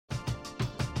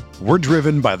We're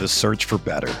driven by the search for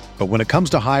better. But when it comes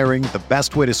to hiring, the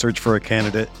best way to search for a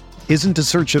candidate isn't to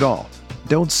search at all.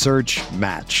 Don't search,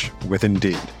 match with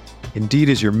Indeed. Indeed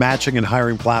is your matching and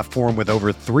hiring platform with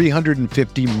over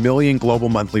 350 million global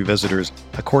monthly visitors,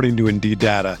 according to Indeed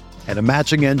data, and a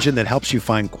matching engine that helps you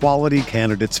find quality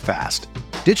candidates fast.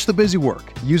 Ditch the busy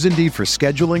work. Use Indeed for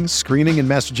scheduling, screening, and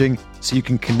messaging so you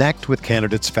can connect with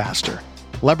candidates faster.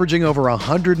 Leveraging over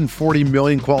 140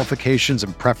 million qualifications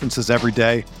and preferences every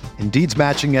day, Indeed's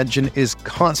matching engine is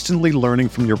constantly learning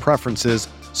from your preferences,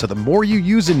 so the more you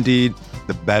use Indeed,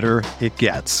 the better it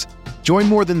gets. Join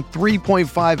more than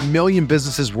 3.5 million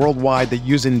businesses worldwide that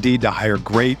use Indeed to hire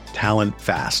great talent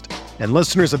fast. And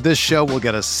listeners of this show will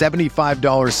get a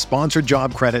 $75 sponsored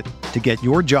job credit to get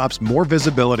your jobs more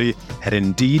visibility at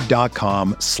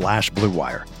Indeed.com/Blue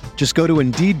Wire. Just go to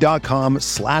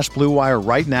Indeed.com/Blue Wire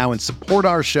right now and support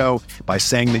our show by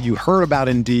saying that you heard about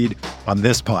Indeed on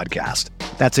this podcast.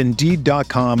 That's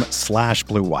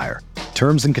Indeed.com/Blue Wire.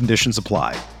 Terms and conditions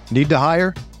apply. Need to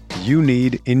hire? You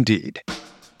need Indeed.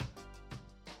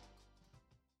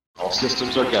 All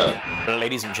systems are go.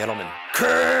 Ladies and gentlemen,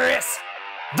 Chris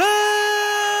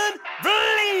Van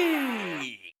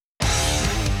Vliet!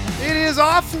 It is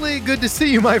awfully good to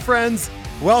see you, my friends.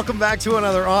 Welcome back to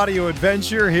another audio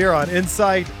adventure here on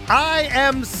Insight. I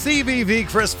am CVV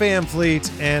Chris Van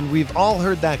Vliet, and we've all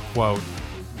heard that quote,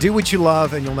 do what you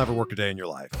love and you'll never work a day in your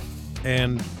life.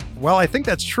 And while I think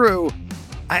that's true,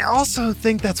 I also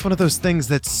think that's one of those things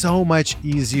that's so much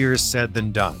easier said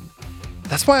than done.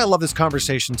 That's why I love this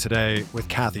conversation today with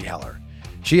Cathy Heller.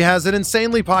 She has an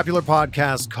insanely popular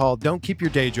podcast called Don't Keep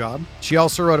Your Day Job. She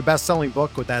also wrote a best-selling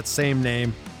book with that same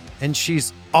name, and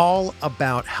she's all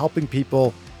about helping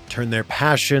people turn their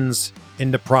passions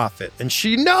into profit. And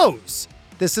she knows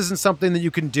this isn't something that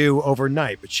you can do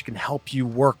overnight, but she can help you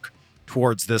work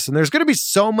towards this. And there's going to be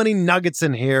so many nuggets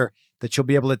in here that you'll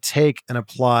be able to take and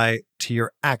apply to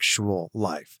your actual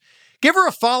life. Give her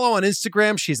a follow on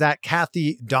Instagram. She's at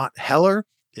Cathy.Heller.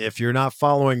 If you're not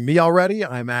following me already,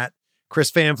 I'm at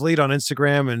Chris Van Vliet on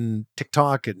Instagram and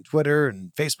TikTok and Twitter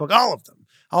and Facebook, all of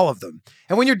them.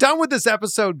 And when you're done with this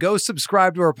episode, go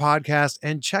subscribe to her podcast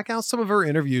and check out some of her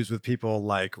interviews with people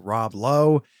like Rob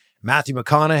Lowe, Matthew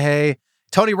McConaughey,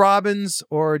 Tony Robbins,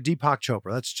 or Deepak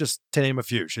Chopra. That's just to name a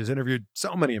few. She's interviewed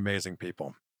so many amazing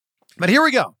people. But here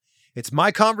we go. It's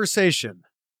my conversation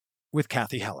with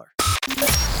Cathy Heller.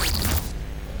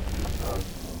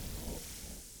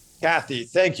 Cathy,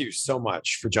 thank you so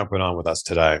much for jumping on with us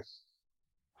today.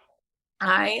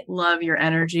 I love your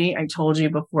energy. I told you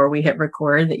before we hit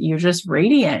record that you're just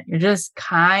radiant. You're just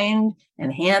kind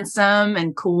and handsome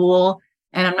and cool.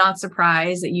 And I'm not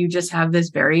surprised that you just have this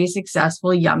very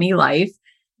successful, yummy life,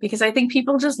 because I think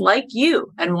people just like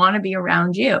you and want to be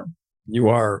around you. You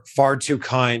are far too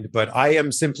kind, but I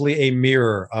am simply a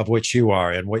mirror of what you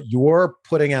are. And what you're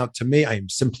putting out to me, I am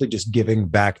simply just giving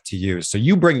back to you. So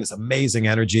you bring this amazing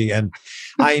energy. And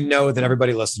I know that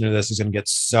everybody listening to this is going to get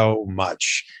so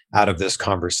much out of this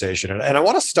conversation. And I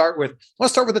want to start with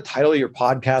the title of your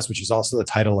podcast, which is also the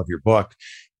title of your book,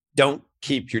 Don't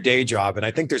Keep Your Day Job. And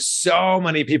I think there's so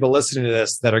many people listening to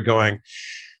this that are going,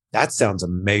 that sounds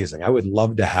amazing. I would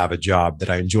love to have a job that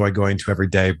I enjoy going to every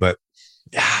day, but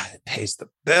it pays the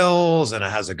bills and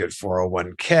it has a good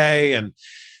 401k. And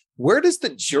where does the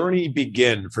journey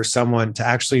begin for someone to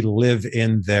actually live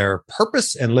in their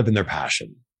purpose and live in their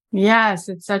passion? Yes,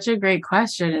 it's such a great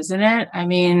question, isn't it? I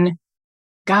mean,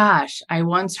 gosh, I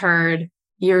once heard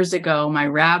years ago my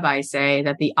rabbi say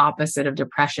that the opposite of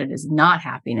depression is not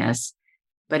happiness,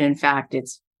 but in fact,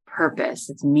 it's purpose,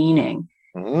 it's meaning.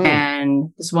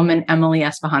 And this woman, Emily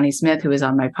Esfahani Smith, who was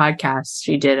on my podcast,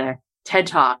 she did a TED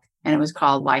Talk and it was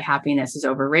called Why Happiness is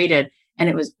Overrated. And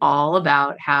it was all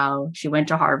about how she went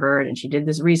to Harvard and she did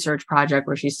this research project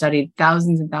where she studied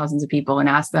thousands and thousands of people and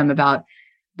asked them about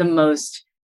the most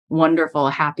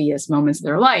wonderful, happiest moments of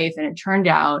their life. And it turned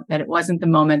out that it wasn't the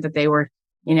moment that they were,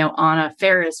 on a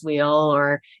Ferris wheel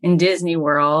or in Disney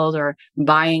World or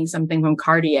buying something from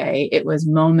Cartier. It was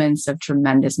moments of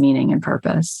tremendous meaning and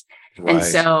purpose. Right. And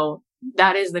so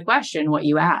that is the question, what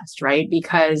you asked, right?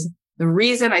 Because the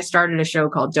reason I started a show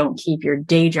called Don't Keep Your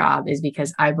Day Job is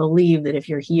because I believe that if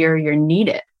you're here, you're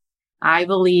needed. I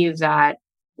believe that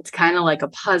it's kind of like a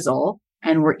puzzle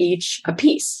and we're each a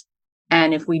piece.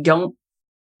 And if we don't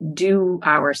do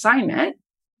our assignment,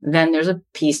 then there's a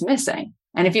piece missing.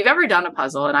 And if you've ever done a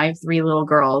puzzle, and I have 3 little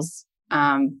girls,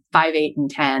 5, 8,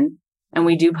 and 10, and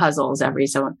we do puzzles every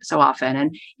so often.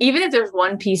 And even if there's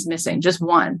one piece missing, just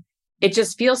one, it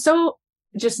just feels so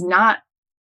just not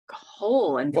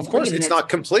whole and complete. Of course, it's not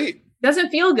complete.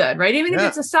 Doesn't feel good, right? Even if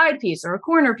it's a side piece or a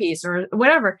corner piece or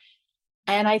whatever.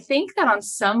 And I think that on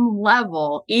some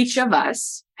level, each of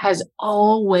us has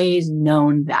always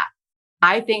known that.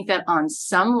 I think that on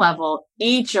some level,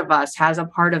 each of us has a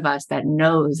part of us that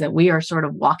knows that we are sort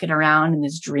of walking around in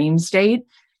this dream state,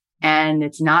 and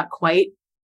it's not quite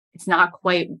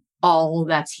all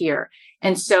that's here.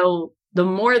 And so the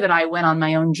more that I went on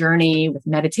my own journey with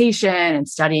meditation and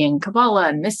studying Kabbalah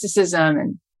and mysticism,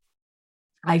 and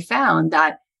I found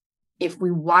that if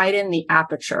we widen the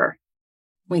aperture,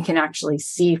 we can actually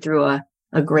see through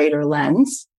a greater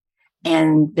lens.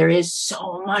 And there is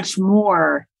so much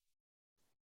more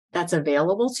that's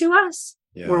available to us,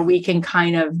 where we can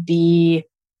kind of be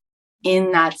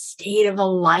in that state of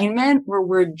alignment where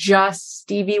we're just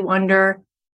Stevie Wonder,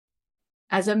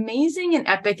 as amazing and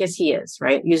epic as he is,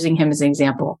 right? Using him as an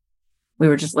example. We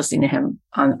were just listening to him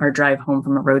on our drive home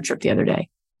from a road trip the other day.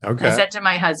 Okay. I said to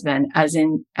my husband,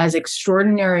 as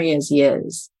extraordinary as he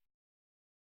is,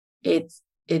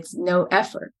 it's no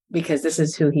effort, because this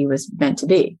is who he was meant to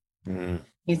be. Mm.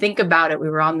 You think about it, we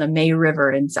were on the May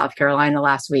River in South Carolina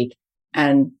last week,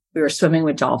 and we were swimming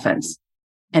with dolphins,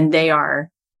 and they are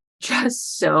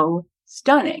just so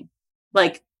stunning.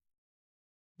 Like,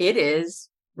 it is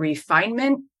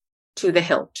refinement to the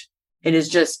hilt. It is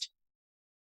just,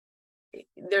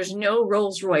 there's no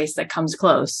Rolls Royce that comes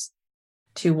close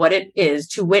to what it is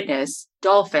to witness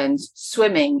dolphins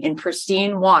swimming in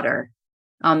pristine water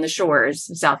on the shores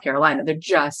of South Carolina. They're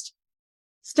just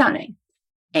stunning.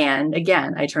 And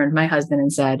again, I turned to my husband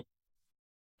and said,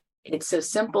 it's so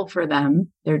simple for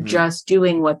them. They're just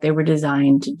doing what they were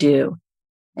designed to do.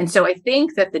 And so I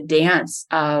think that the dance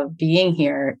of being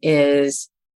here is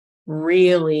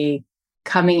really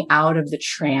coming out of the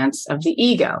trance of the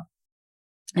ego.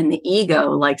 And the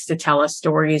ego likes to tell us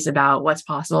stories about what's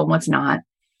possible and what's not,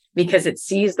 because it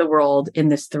sees the world in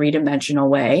this three-dimensional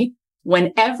way,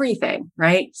 when everything,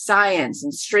 right? Science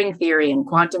and string theory and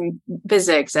quantum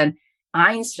physics and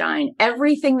Einstein,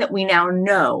 everything that we now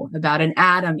know about an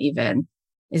atom even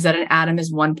is that an atom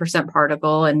is 1%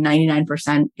 particle and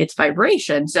 99% its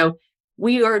vibration. So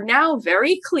we are now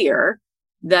very clear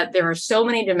that there are so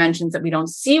many dimensions that we don't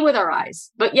see with our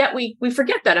eyes, but yet we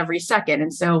forget that every second.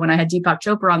 And so when I had Deepak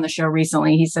Chopra on the show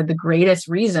recently, he said the greatest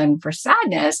reason for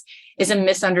sadness is a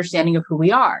misunderstanding of who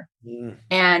we are.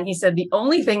 And he said the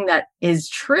only thing that is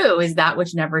true is that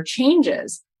which never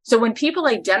changes. So when people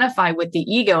identify with the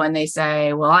ego and they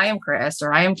say, well, I am Chris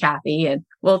or I am Cathy, and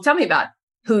well, tell me about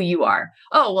who you are.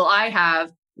 Oh, well, I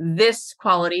have this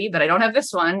quality, but I don't have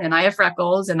this one. And I have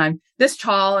freckles and I'm this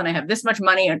tall and I have this much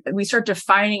money. And we start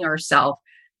defining ourselves.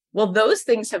 Well, those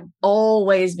things have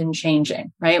always been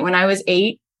changing, right? When I was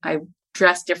 8, I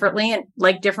dressed differently and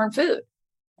liked different food.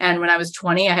 And when I was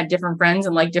 20, I had different friends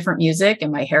and liked different music,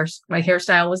 and my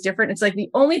hairstyle was different. It's like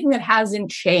the only thing that hasn't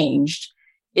changed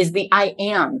is the I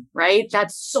am, right?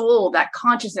 That soul, that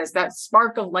consciousness, that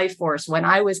spark of life force when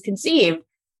I was conceived.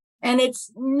 And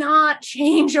it's not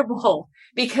changeable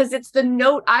because it's the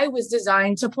note I was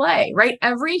designed to play, right?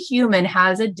 Every human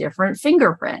has a different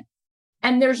fingerprint.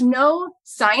 And there's no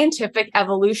scientific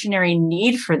evolutionary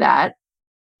need for that.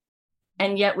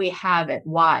 And yet we have it.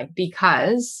 Why?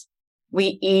 Because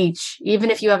we each,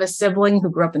 even if you have a sibling who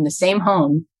grew up in the same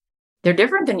home, they're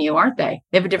different than you, aren't they?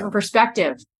 They have a different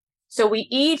perspective. So we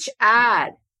each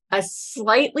add a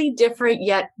slightly different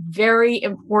yet very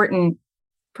important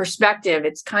perspective.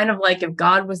 It's kind of like if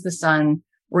God was the sun,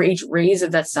 we're each rays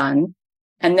of that sun.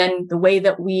 And then the way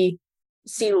that we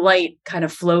see light kind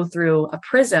of flow through a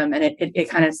prism, and it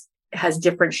kind of has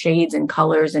different shades and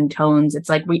colors and tones. It's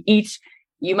like we each,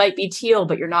 you might be teal,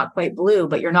 but you're not quite blue,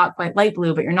 but you're not quite light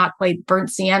blue, but you're not quite burnt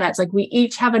sienna. It's like we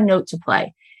each have a note to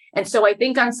play. And so I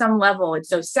think on some level, it's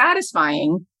so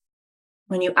satisfying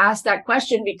when you ask that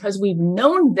question, because we've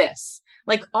known this.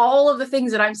 Like all of the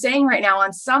things that I'm saying right now,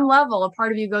 on some level, a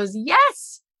part of you goes,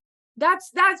 yes, that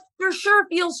for sure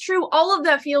feels true. All of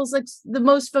that feels like the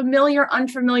most familiar,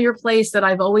 unfamiliar place that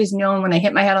I've always known when I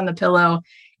hit my head on the pillow,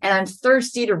 and I'm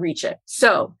thirsty to reach it.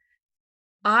 So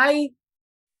I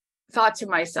thought to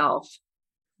myself,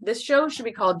 this show should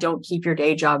be called Don't Keep Your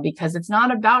Day Job, because it's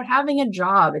not about having a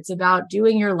job. It's about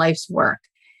doing your life's work.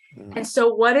 And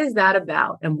so what is that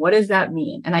about? And what does that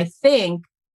mean? And I think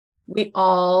we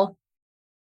all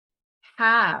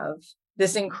have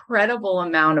this incredible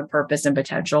amount of purpose and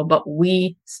potential, but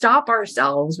we stop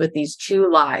ourselves with these two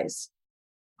lies.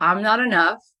 I'm not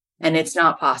enough, and it's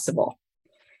not possible.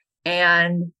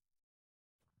 And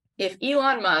if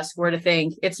Elon Musk were to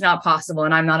think it's not possible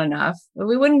and I'm not enough,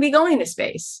 we wouldn't be going to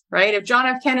space, right? If John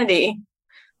F. Kennedy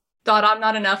thought I'm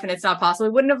not enough and it's not possible,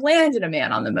 we wouldn't have landed a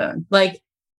man on the moon. Like,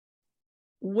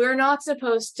 we're not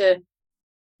supposed to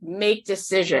make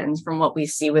decisions from what we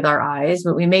see with our eyes,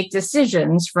 but we make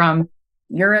decisions from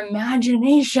your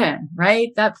imagination, right?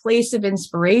 That place of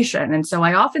inspiration. And so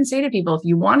I often say to people, if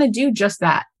you want to do just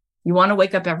that, you want to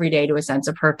wake up every day to a sense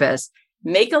of purpose,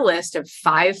 make a list of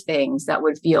 5 things that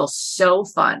would feel so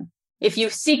fun. If you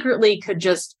secretly could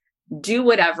just do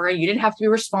whatever, you didn't have to be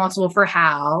responsible for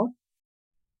how,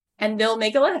 and they'll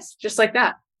make a list just like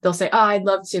that. They'll say, oh, I'd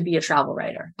love to be a travel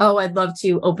writer. Oh, I'd love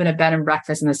to open a bed and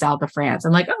breakfast in the south of France.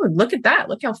 I'm like, oh, look at that.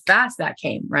 Look how fast that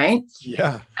came, right?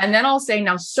 Yeah. And then I'll say,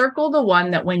 now circle the one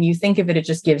that when you think of it, it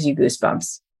just gives you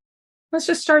goosebumps. Let's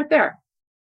just start there.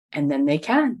 And then they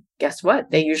can. Guess what?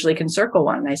 They usually can circle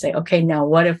one. And I say, okay, now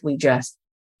what if we just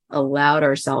allowed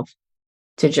ourselves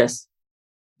to just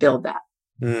build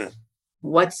that?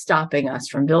 What's stopping us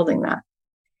from building that?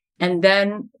 And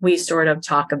then we sort of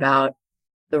talk about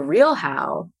the real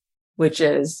how, which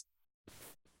is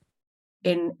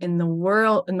in the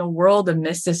world of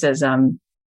mysticism,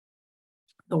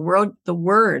 the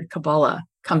word Kabbalah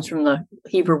comes from the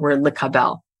Hebrew word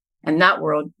lekabel, and that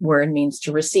word means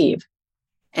to receive.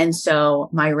 And so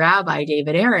my rabbi,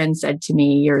 David Aaron, said to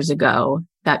me years ago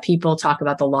that people talk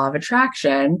about the law of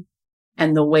attraction,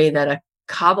 and the way that a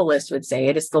Kabbalist would say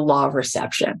it is the law of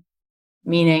reception,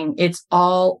 meaning it's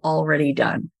all already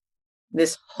done.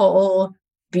 This whole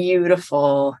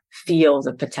beautiful field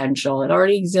of potential, it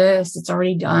already exists. It's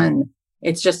already done.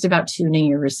 It's just about tuning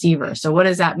your receiver. So what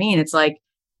does that mean? It's like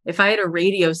if I had a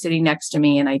radio sitting next to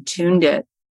me and I tuned it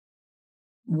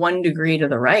 1 degree to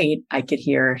the right, I could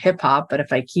hear hip hop. But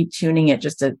if I keep tuning it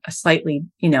just a slightly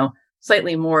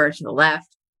more to the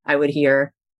left, I would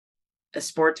hear a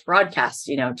sports broadcast,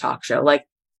 talk show.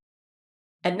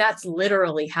 And that's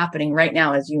literally happening right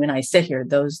now as you and I sit here.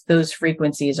 Those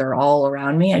frequencies are all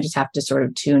around me. I just have to sort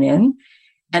of tune in.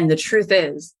 And the truth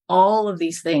is, all of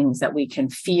these things that we can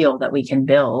feel, that we can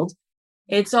build,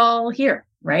 it's all here,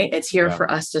 right? It's here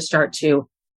for us to start to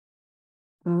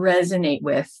resonate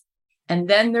with. And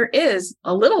then there is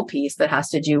a little piece that has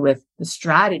to do with the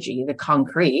strategy, the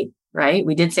concrete, right?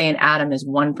 We did say an atom is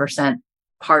 1%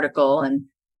 particle and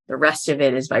the rest of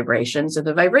it is vibration. So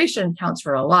the vibration counts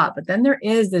for a lot, but then there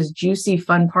is this juicy,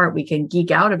 fun part we can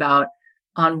geek out about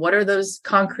on what are those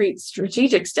concrete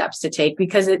strategic steps to take,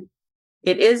 because it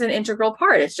is an integral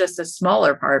part. It's just a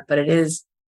smaller part, but it is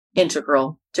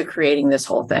integral to creating this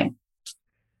whole thing.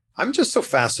 I'm just so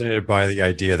fascinated by the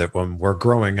idea that when we're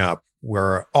growing up,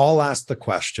 we're all asked the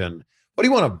question, what do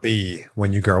you want to be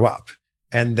when you grow up?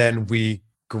 And then we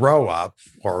grow up,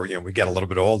 or we get a little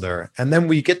bit older, and then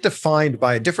we get defined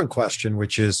by a different question,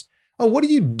 which is, oh, what do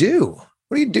you do?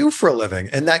 What do you do for a living?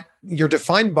 And that you're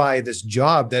defined by this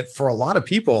job that for a lot of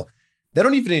people, they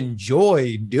don't even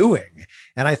enjoy doing.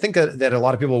 And I think that a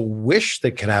lot of people wish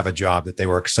they could have a job that they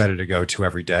were excited to go to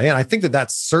every day. And I think that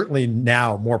that's certainly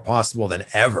now more possible than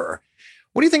ever.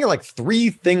 What do you think are like 3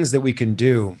 things that we can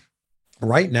do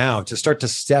right now to start to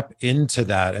step into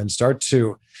that and start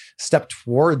to step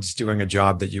towards doing a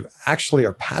job that you actually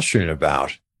are passionate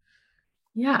about?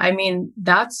 Yeah, I mean,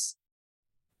 that's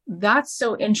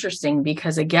so interesting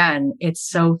because, again, it's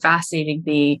so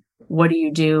fascinating, what do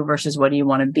you do versus what do you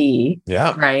want to be?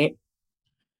 Yeah. Right.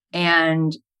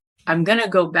 And I'm going to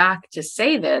go back to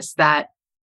say this, that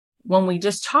when we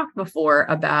just talked before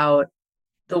about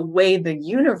the way the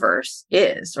universe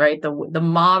is, right? The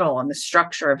model and the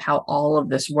structure of how all of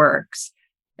this works.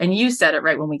 And you said it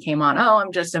right when we came on, oh,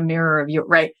 I'm just a mirror of you,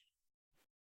 right?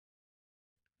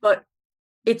 But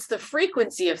it's the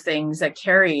frequency of things that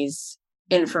carries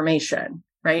information,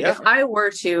 right? Yeah. If I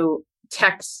were to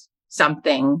text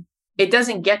something, it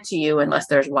doesn't get to you unless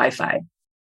there's Wi-Fi.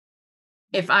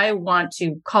 If I want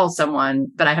to call someone,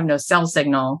 but I have no cell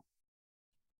signal,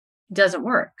 it doesn't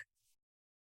work.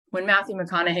 When Matthew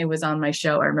McConaughey was on my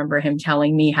show, I remember him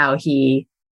telling me how he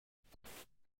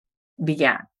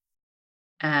began.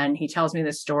 And he tells me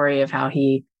the story of how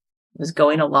he was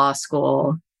going to law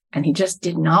school and he just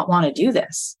did not want to do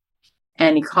this.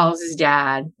 And he calls his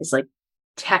dad, his like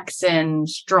Texan,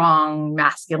 strong,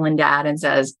 masculine dad, and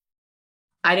says,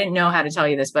 I didn't know how to tell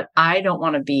you this, but I don't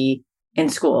want to be in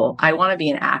school. I want to be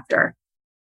an actor.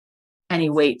 And he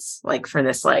waits for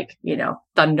this,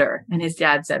 thunder. And his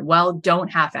dad said, well, don't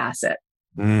half-ass it.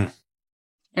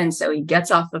 And so he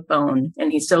gets off the phone and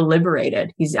he's so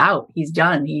liberated. He's out. He's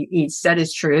done. He said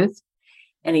his truth.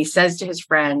 And he says to his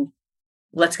friend,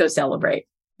 let's go celebrate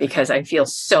because I feel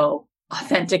so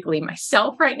authentically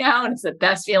myself right now. And it's the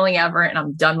best feeling ever. And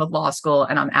I'm done with law school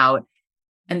and I'm out.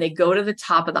 And they go to the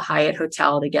top of the Hyatt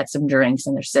Hotel to get some drinks.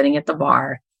 And they're sitting at the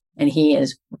bar and he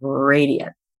is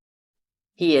radiant.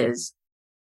 He is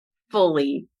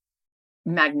fully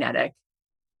magnetic.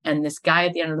 And this guy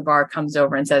at the end of the bar comes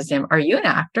over and says to him, "Are you an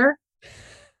actor?"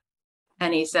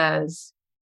 And he says,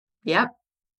 "Yep."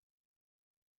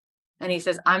 And he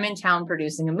says, "I'm in town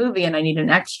producing a movie and I need an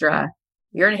extra.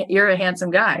 You're a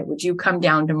handsome guy. Would you come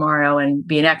down tomorrow and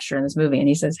be an extra in this movie?" And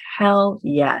he says, "Hell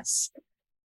yes."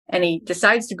 And he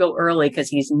decides to go early because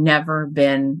he's never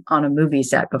been on a movie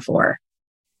set before.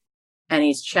 And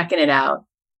he's checking it out.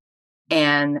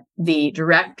 And the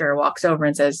director walks over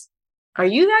and says, "Are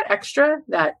you that extra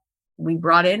that we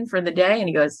brought in for the day?" And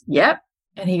he goes, "Yep."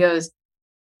 And he goes,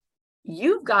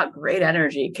 "You've got great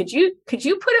energy. Could you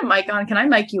put a mic on? Can I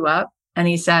mic you up?" And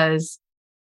he says,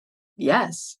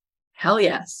 "Yes. Hell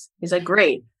yes." He's like,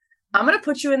 "Great. I'm going to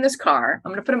put you in this car.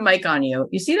 I'm going to put a mic on you.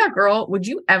 You see that girl? Would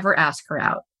you ever ask her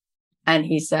out?" And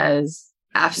he says,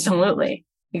 "Absolutely."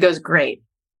 He goes, "Great.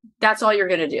 That's all you're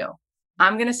going to do.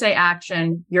 I'm going to say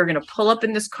action. You're going to pull up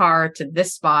in this car to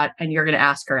this spot and you're going to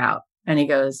ask her out." And he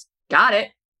goes, "Got it."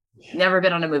 Never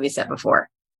been on a movie set before.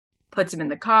 Puts him in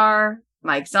the car,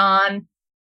 mic's on,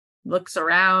 looks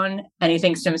around, and he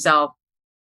thinks to himself,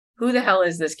 "Who the hell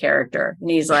is this character?" And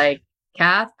he's like,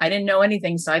 "Kath, I didn't know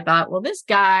anything. So I thought, well, this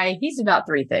guy, he's about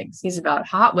three things. He's about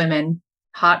hot women,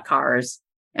 hot cars,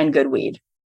 and good weed."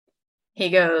 He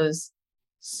goes,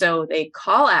 "So they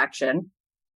call action.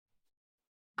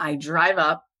 I drive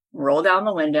up, roll down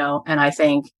the window, and I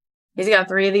think, he's got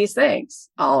three of these things.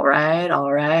 All right,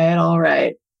 all right, all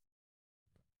right."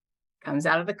 Comes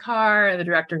out of the car, and the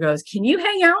director goes, "Can you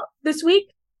hang out this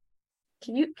week?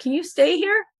 Can you stay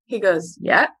here?" He goes,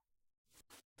 "Yeah."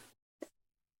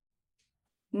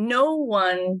 No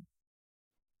one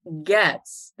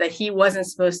gets that he wasn't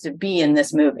supposed to be in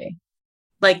this movie.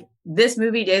 Like, this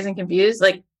movie, Dazed and Confused,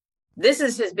 like, this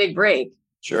is his big break.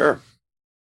 Sure.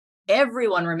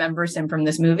 Everyone remembers him from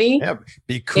this movie. Yeah,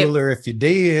 be cooler if you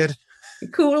did.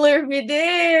 Cooler if you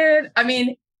did. I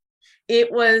mean,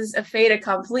 it was a fait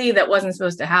accompli that wasn't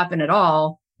supposed to happen at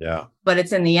all. Yeah. But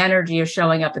it's in the energy of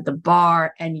showing up at the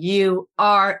bar, and you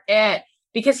are it.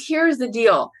 Because here's the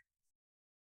deal.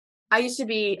 I used to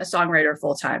be a songwriter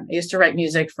full time. I used to write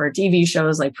music for TV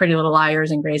shows like Pretty Little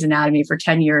Liars and Grey's Anatomy. For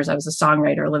 10 years, I was a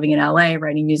songwriter living in LA,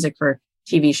 writing music for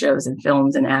TV shows and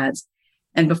films and ads.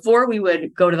 And before we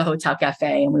would go to the hotel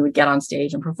cafe and we would get on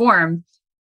stage and perform,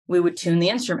 we would tune the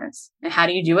instruments. And how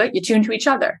do you do it? You tune to each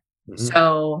other. Mm-hmm.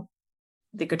 So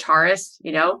the guitarist,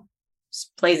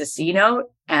 plays a C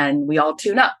note and we all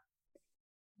tune up.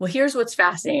 Well, here's what's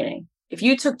fascinating. If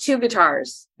you took two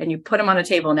guitars and you put them on a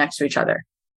table next to each other,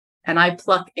 and I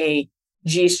pluck a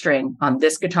G string on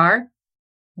this guitar,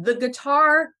 the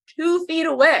guitar 2 feet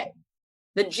away,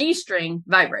 the G string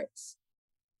vibrates.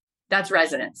 That's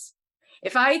resonance.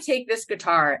 If I take this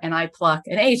guitar and I pluck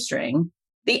an A string,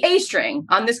 the A string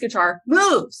on this guitar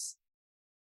moves.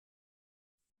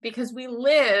 Because we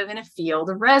live in a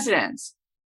field of resonance.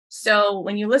 So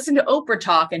when you listen to Oprah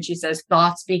talk and she says,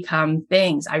 thoughts become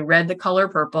things. I read The Color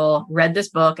Purple, read this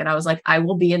book, and I was like, I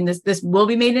will be in this. This will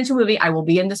be made into a movie. I will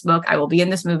be in this book. I will be in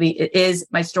this movie. It is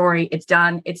my story. It's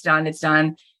done. It's done. It's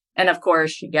done. And of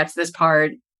course, she gets this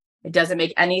part. It doesn't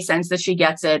make any sense that she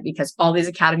gets it because all these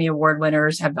Academy Award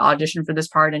winners have auditioned for this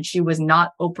part, and she was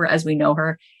not Oprah as we know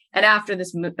her. And after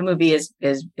this movie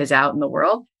is out in the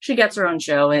world, she gets her own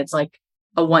show, and it's like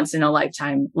a once in a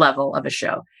lifetime level of a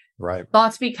show. Right.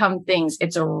 Thoughts become things.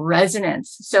 It's a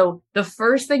resonance. So the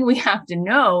first thing we have to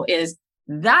know is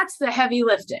that's the heavy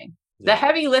lifting. The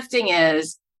heavy lifting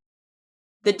is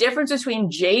the difference between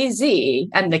Jay-Z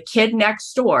and the kid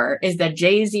next door is that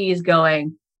Jay-Z is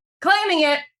going, claiming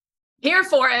it, here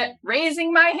for it,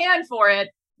 raising my hand for it.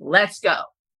 Let's go.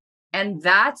 And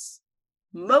that's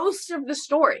most of the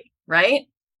story, right?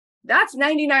 That's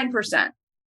 99%.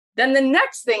 Then the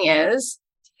next thing is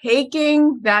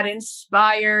taking that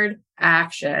inspired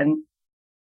action,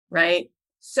 right?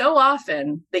 So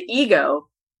often the ego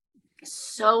is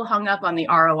so hung up on the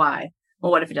ROI.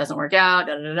 Well, what if it doesn't work out?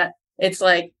 Da, da, da, da. It's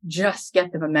like, just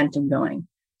get the momentum going.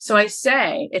 So I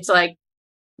say, it's like,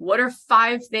 what are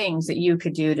 5 things that you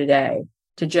could do today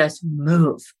to just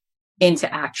move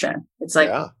into action? It's like,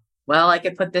 well, I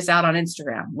could put this out on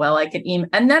Instagram. Well, I could email.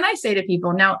 And then I say to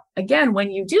people, now, again,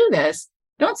 when you do this,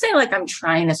 don't say like, I'm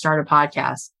trying to start a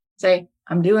podcast. Say,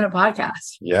 I'm doing a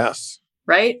podcast. Yes.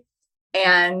 Right.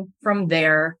 And from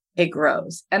there, it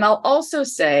grows. And I'll also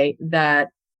say that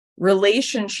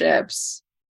relationships,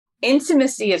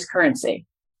 intimacy is currency.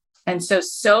 And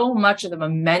so much of the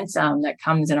momentum that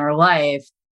comes in our life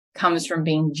comes from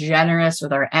being generous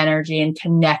with our energy and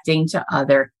connecting to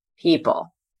other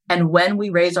people. And when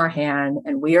we raise our hand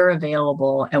and we are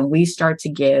available and we start to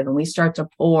give and we start to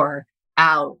pour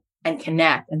out and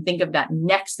connect and think of that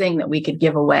next thing that we could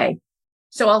give away,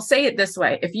 So I'll say it this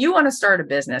way. If you want to start a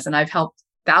business, and I've helped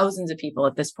thousands of people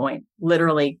at this point,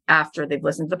 literally after they've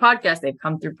listened to the podcast, they've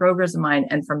come through programs of mine.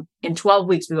 And in 12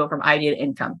 weeks, we go from idea to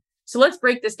income. So let's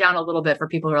break this down a little bit for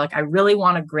people who are like, I really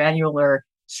want a granular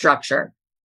structure.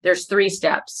 There's 3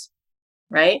 steps,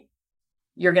 right?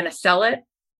 You're going to sell it.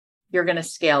 You're going to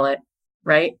scale it,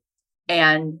 right?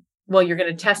 And well, you're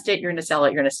going to test it. You're going to sell it.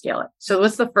 You're going to scale it. So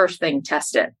what's the first thing?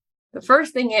 Test it. The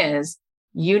first thing is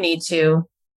you need to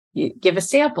give a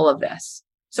sample of this.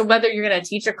 So whether you're going to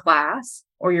teach a class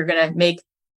or you're going to make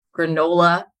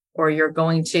granola or you're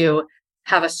going to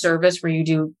have a service where you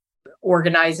do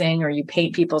organizing or you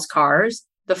paint people's cars,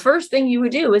 the first thing you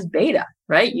would do is beta,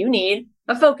 right? You need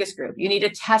a focus group. You need to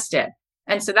test it.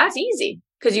 And so that's easy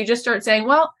because you just start saying,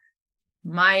 well,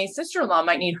 my sister-in-law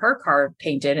might need her car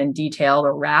painted and detailed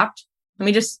or wrapped. Let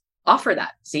me just offer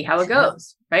that, see how it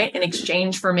goes, right? In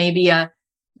exchange for maybe a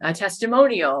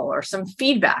testimonial or some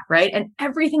feedback, right? And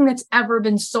everything that's ever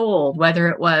been sold, whether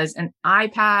it was an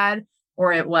iPad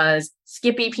or it was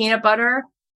Skippy peanut butter,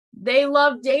 they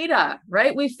love data,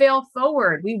 right? We fail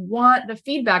forward. We want the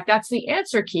feedback. That's the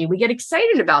answer key. We get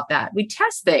excited about that. We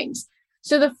test things.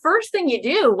 So the first thing you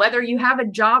do, whether you have a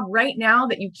job right now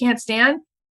that you can't stand,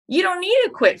 you don't need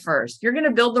to quit first. You're going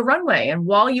to build the runway. And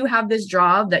while you have this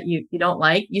job that you don't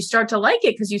like, you start to like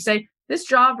it because you say, this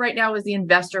job right now is the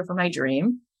investor for my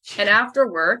dream. And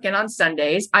after work and on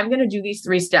Sundays, I'm going to do these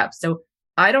 3 steps. So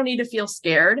I don't need to feel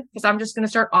scared because I'm just going to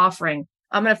start offering.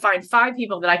 I'm going to find 5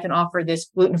 people that I can offer this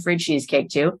gluten-free cheesecake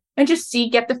to and just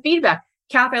get the feedback.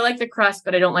 Kath, I like the crust,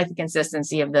 but I don't like the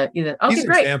consistency of the. Okay, These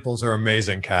great. examples are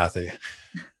amazing, Cathy.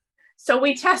 So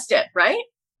we test it, right?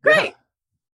 Great. Yeah.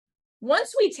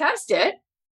 Once we test it,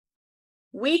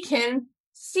 we can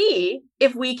see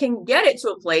if we can get it to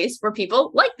a place where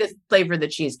people like this flavor of the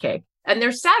cheesecake and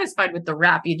they're satisfied with the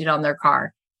wrap you did on their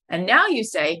car. And now you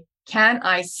say, can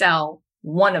I sell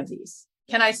one of these?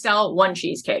 Can I sell 1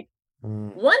 cheesecake?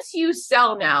 Once you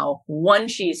sell now 1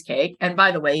 cheesecake, and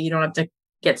by the way, you don't have to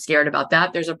get scared about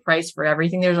that. There's a price for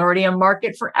everything. There's already a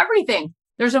market for everything.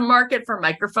 There's a market for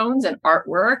microphones and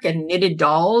artwork and knitted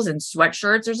dolls and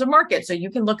sweatshirts. There's a market. So you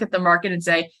can look at the market and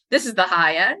say, this is the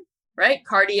high end, right?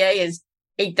 Cartier is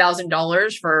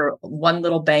 $8,000 for 1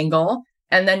 little bangle.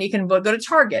 And then you can go to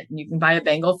Target and you can buy a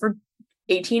bangle for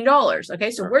 $18.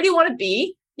 Okay. So where do you want to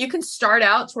be? You can start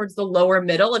out towards the lower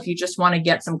middle if you just want to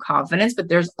get some confidence, but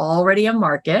there's already a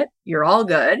market. You're all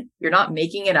good. You're not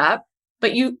making it up,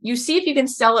 but you see if you can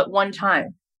sell it 1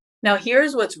 time. Now,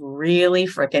 here's what's really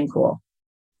freaking cool.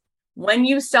 When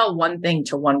you sell 1 thing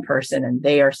to 1 person and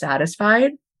they are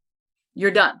satisfied,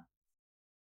 you're done.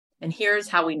 And here's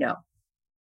how we know.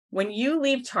 When you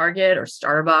leave Target or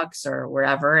Starbucks or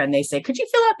wherever, and they say, could you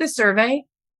fill out this survey?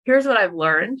 Here's what I've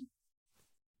learned.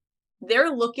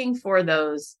 They're looking for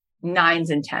those 9s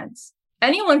and 10s.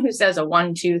 Anyone who says a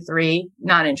 1, 2, 3,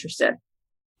 not interested.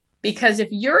 Because if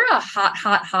you're a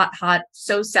hot,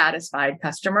 so satisfied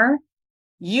customer,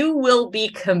 you will be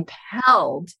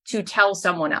compelled to tell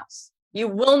someone else. You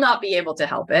will not be able to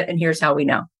help it. And here's how we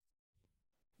know.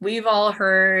 We've all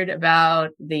heard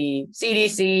about the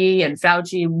CDC and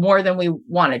Fauci more than we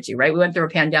wanted to, right? We went through a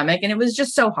pandemic and it was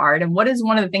just so hard. And what is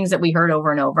one of the things that we heard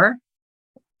over and over?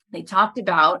 They talked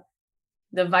about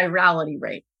the virality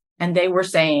rate. And they were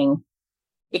saying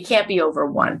it can't be over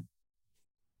 1.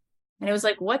 And it was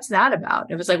like, what's that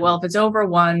about? It was like, well, if it's over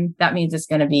 1, that means it's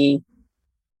going to be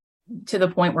to the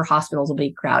point where hospitals will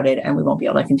be crowded and we won't be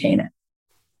able to contain it.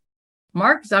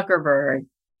 Mark Zuckerberg,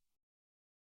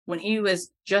 when he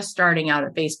was just starting out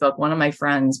at Facebook, one of my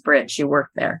friends, Britt, she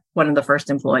worked there, one of the first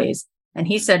employees. And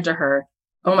he said to her,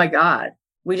 oh my God,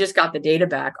 we just got the data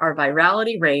back. Our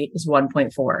virality rate is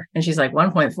 1.4. And she's like, 1.4?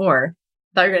 I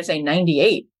thought you were going to say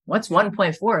 98. What's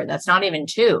 1.4? That's not even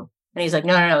 2. And he's like,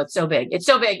 no, it's so big. It's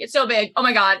so big. It's so big. Oh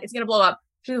my God, it's going to blow up.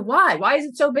 She's like, why? Why is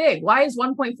it so big? Why is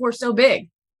 1.4 so big?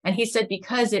 And he said,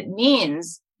 because it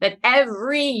means that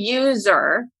every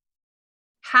user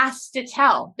has to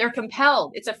tell. They're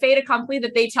compelled. It's a fait accompli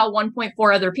that they tell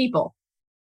 1.4 other people.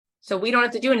 So we don't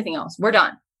have to do anything else. We're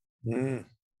done.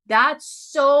 That's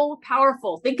so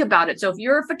powerful. Think about it. So if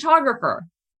you're a photographer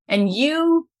and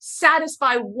you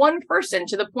satisfy 1 person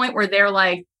to the point where they're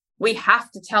like, we have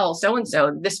to tell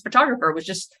so-and-so, this photographer was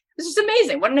just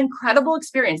amazing. What an incredible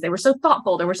experience. They were so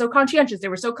thoughtful. They were so conscientious. They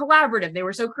were so collaborative. They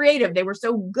were so creative. They were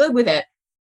so good with it.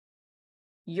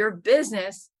 Your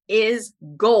business is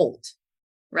gold,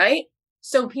 right?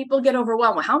 So people get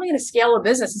overwhelmed. Well, how am I going to scale a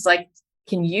business? It's like,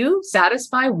 can you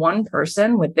satisfy 1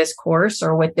 person with this course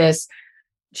or with this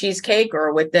cheesecake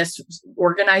or with this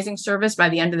organizing service by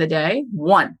the end of the day?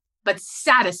 1, but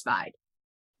satisfied.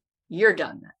 You're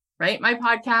done then, right? My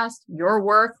podcast, your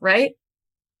work, right?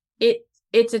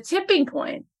 It's a tipping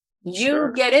point.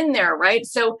 You get in there, right?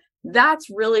 So that's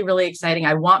really, really exciting.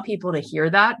 I want people to hear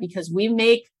that because we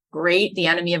make great the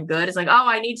enemy of good. It's like, oh,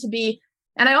 I need to be.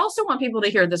 And I also want people to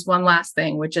hear this one last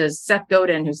thing, which is Seth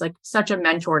Godin, who's like such a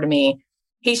mentor to me.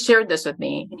 He shared this with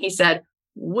me and he said,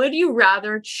 would you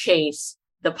rather chase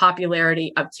the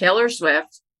popularity of Taylor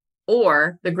Swift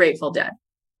or the Grateful Dead?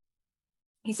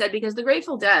 He said, because the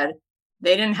Grateful Dead,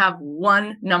 they didn't have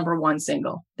one number one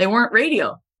single. They weren't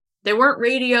radio. They weren't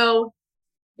radio,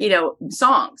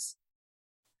 songs.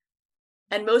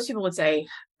 And most people would say,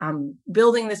 I'm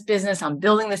building this business, I'm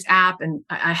building this app, and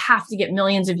I have to get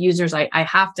millions of users. I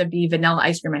have to be vanilla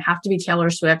ice cream. I have to be Taylor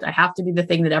Swift. I have to be the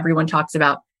thing that everyone talks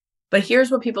about. But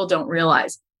here's what people don't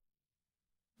realize.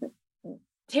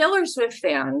 Taylor Swift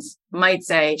fans might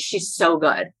say, she's so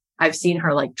good. I've seen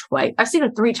her like twice. I've seen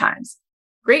her 3 times.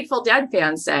 Grateful Dead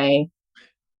fans say,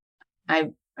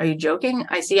 are you joking?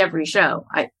 I see every show.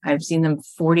 I've seen them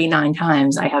 49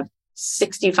 times. I have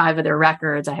 65 of their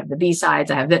records. I have the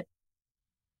B-sides. I have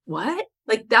what?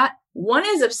 Like that. One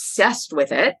is obsessed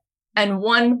with it and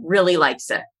one really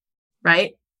likes it.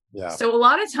 Right. Yeah. So a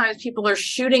lot of times people are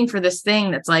shooting for this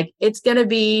thing that's like, it's going to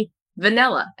be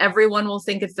vanilla. Everyone will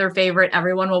think it's their favorite.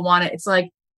 Everyone will want it. It's like,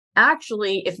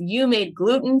 actually, if you made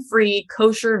gluten-free,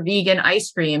 kosher, vegan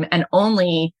ice cream and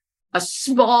only a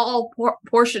small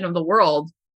portion of the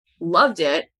world loved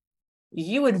it,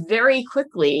 you would very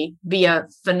quickly be a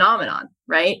phenomenon,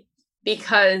 right?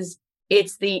 Because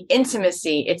it's the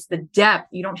intimacy, it's the depth.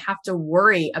 You don't have to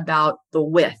worry about the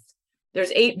width.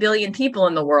 There's 8 billion people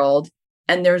in the world,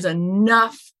 and there's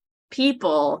enough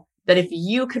people that if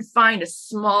you could find a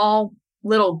small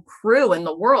little crew in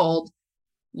the world,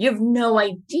 you have no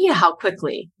idea how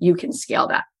quickly you can scale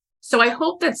that. So I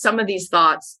hope that some of these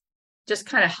thoughts just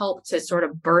kind of help to sort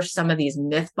of burst some of these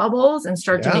myth bubbles and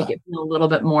start to make it feel a little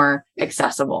bit more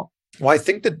accessible. Well, I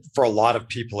think that for a lot of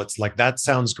people, it's like, that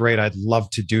sounds great. I'd love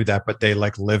to do that. But they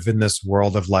like live in this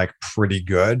world of like pretty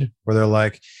good, where they're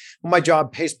like, well, my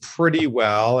job pays pretty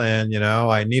well. And,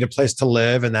 I need a place to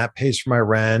live and that pays for my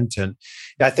rent. And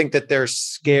I think that they're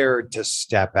scared to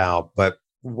step out. But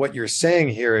what you're saying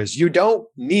here is you don't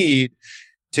need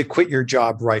to quit your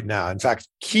job right now. In fact,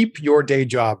 keep your day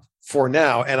job for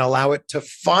now and allow it to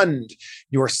fund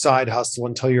your side hustle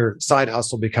until your side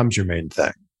hustle becomes your main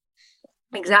thing.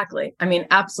 Exactly. I mean,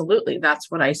 absolutely.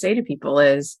 That's what I say to people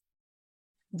is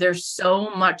there's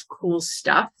so much cool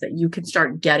stuff that you can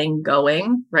start getting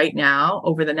going right now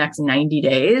over the next 90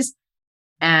 days.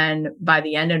 And by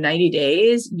the end of 90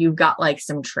 days, you've got like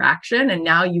some traction. And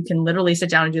now you can literally sit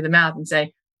down and do the math and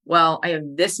say, well, I have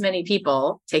this many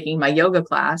people taking my yoga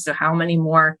class. So how many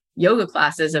more yoga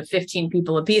classes of 15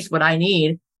 people a piece would I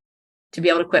need to be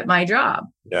able to quit my job?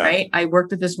 Yeah. Right. I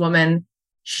worked with this woman.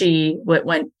 She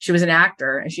was an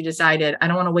actor and she decided, I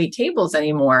don't want to wait tables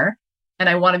anymore. And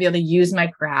I want to be able to use my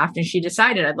craft. And she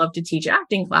decided I'd love to teach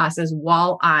acting classes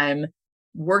while I'm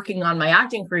working on my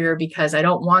acting career because I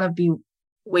don't want to be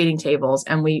waiting tables.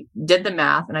 And we did the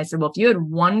math. And I said, well, if you had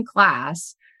one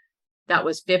class that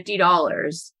was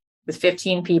 $50 with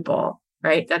 15 people,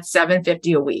 right? That's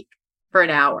 $750 a week for an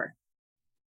hour.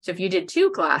 So if you did 2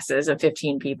 classes of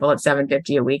 15 people at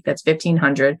 $750 a week, that's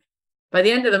 $1,500. By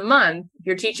the end of the month, if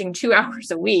you're teaching 2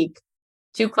 hours a week,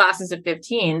 2 classes of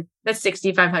 15, that's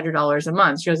 $6,500 a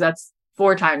month. She goes, that's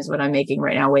 4 times what I'm making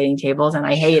right now waiting tables, and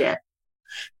I hate it.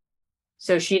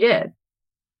 So she did.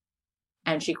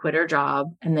 And she quit her job,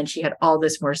 and then she had all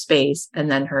this more space, and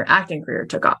then her acting career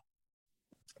took off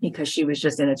because she was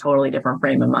just in a totally different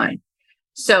frame of mind.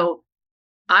 So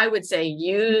I would say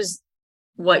use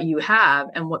what you have.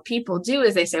 And what people do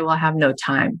is they say, well, I have no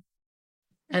time.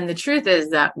 And the truth is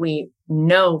that we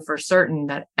know for certain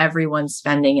that everyone's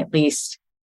spending at least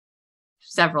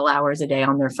several hours a day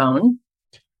on their phone.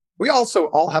 We also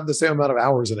all have the same amount of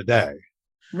hours in a day.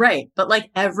 Right. But like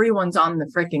everyone's on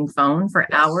the freaking phone for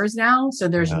hours now. So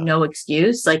there's no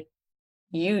excuse. Like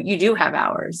you do have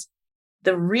hours.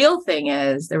 The real thing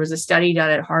is there was a study done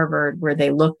at Harvard where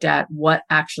they looked at what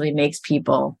actually makes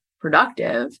people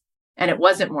productive, and it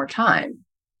wasn't more time,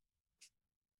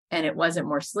 and it wasn't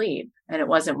more sleep, and it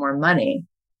wasn't more money.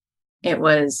 It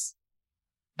was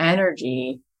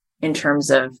energy in terms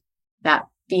of that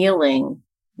feeling.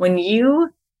 When you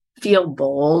feel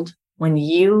bold, when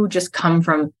you just come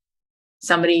from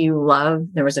somebody you love,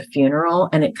 there was a funeral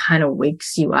and it kind of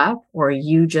wakes you up, or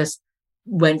you just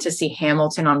went to see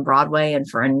Hamilton on Broadway and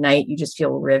for a night you just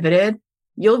feel riveted,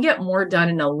 you'll get more done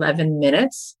in 11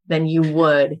 minutes than you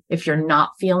would if you're not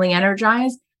feeling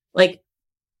energized. Like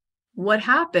what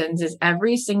happens is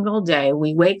every single day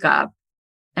we wake up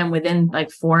And within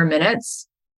like 4 minutes,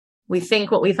 we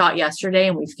think what we thought yesterday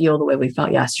and we feel the way we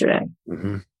felt yesterday.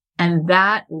 Mm-hmm. And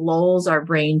that lulls our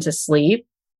brain to sleep.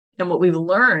 And what we've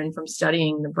learned from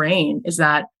studying the brain is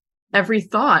that every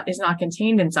thought is not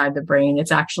contained inside the brain.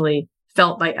 It's actually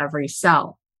felt by every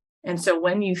cell. And so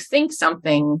when you think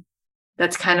something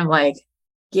that's kind of like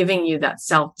giving you that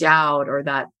self-doubt or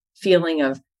that feeling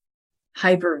of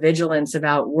hypervigilance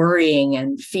about worrying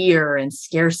and fear and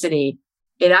scarcity,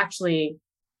 it actually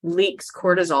leaks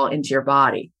cortisol into your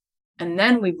body. And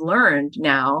then we've learned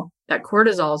now that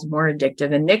cortisol is more addictive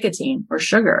than nicotine or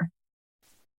sugar.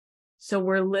 So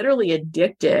we're literally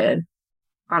addicted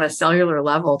on a cellular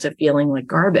level to feeling like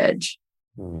garbage.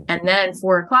 And then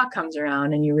 4:00 comes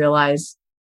around and you realize,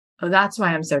 oh, that's why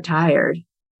I'm so tired.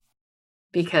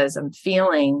 Because I'm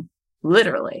feeling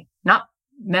literally, not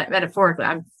metaphorically,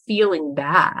 I'm feeling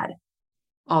bad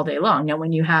all day long. Now,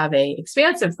 when you have a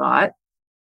expansive thought,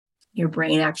 your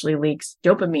brain actually leaks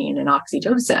dopamine and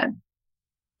oxytocin.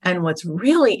 And what's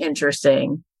really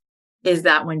interesting is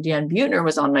that when Dan Buettner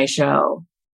was on my show,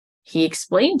 he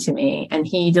explained to me, and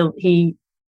he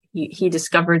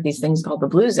discovered these things called the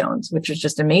blue zones, which was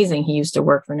just amazing. He used to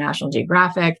work for National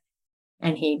Geographic,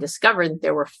 and he discovered that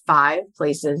there were 5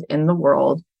 places in the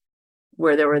world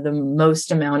where there were the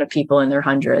most amount of people in their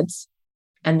hundreds.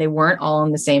 And they weren't all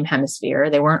in the same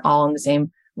hemisphere. They weren't all in the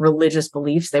same religious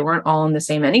beliefs. They weren't all in the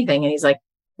same anything. And he's like,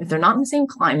 if they're not in the same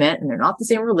climate and they're not the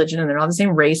same religion and they're not the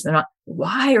same race, they're not,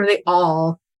 why are they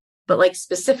all, but like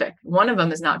specific? One of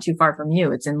them is not too far from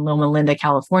you. It's in Loma Linda,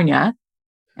 California.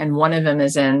 And one of them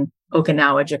is in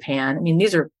Okinawa, Japan. I mean,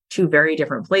 these are 2 very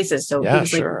different places. So Yeah, he was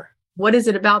sure. like, what is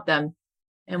it about them?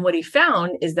 And what he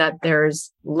found is that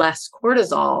there's less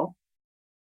cortisol,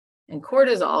 and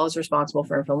cortisol is responsible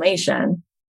for inflammation,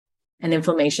 and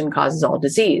inflammation causes all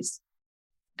disease.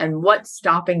 And what's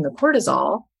stopping the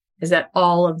cortisol is that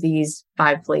all of these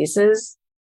 5 places,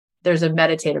 there's a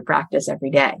meditative practice every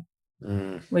day,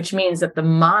 which means that the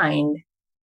mind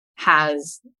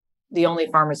has the only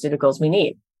pharmaceuticals we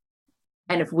need.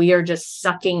 And if we are just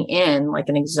sucking in like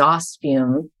an exhaust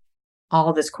fume,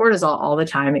 all this cortisol all the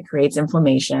time, it creates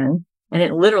inflammation and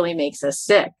it literally makes us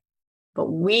sick.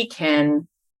 But we can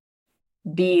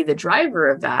be the driver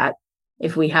of that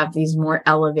if we have these more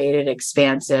elevated,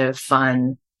 expansive,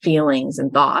 fun feelings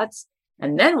and thoughts.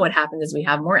 And then what happens is we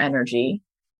have more energy.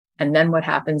 And then what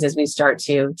happens is we start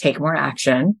to take more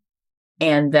action.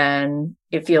 And then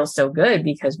it feels so good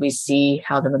because we see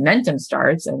how the momentum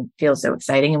starts and feels so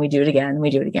exciting. And we do it again, and we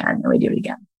do it again, and we do it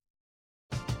again.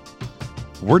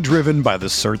 We're driven by the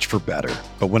search for better.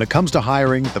 But when it comes to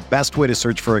hiring, the best way to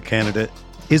search for a candidate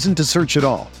isn't to search at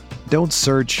all. Don't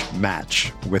search,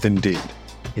 match with Indeed.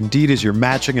 Indeed is your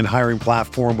matching and hiring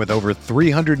platform with over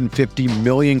 350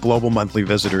 million global monthly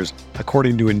visitors,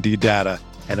 according to Indeed data,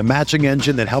 and a matching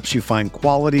engine that helps you find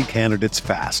quality candidates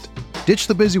fast. Ditch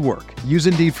the busy work. Use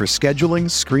Indeed for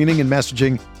scheduling, screening, and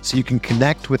messaging so you can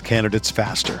connect with candidates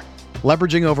faster.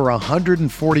 Leveraging over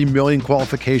 140 million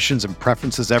qualifications and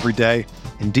preferences every day,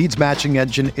 Indeed's matching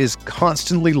engine is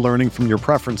constantly learning from your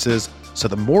preferences, so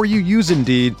the more you use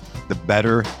Indeed, the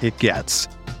better it gets.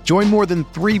 Join more than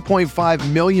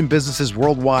 3.5 million businesses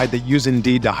worldwide that use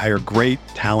Indeed to hire great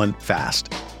talent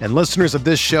fast. And listeners of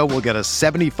this show will get a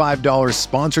 $75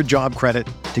 sponsored job credit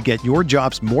to get your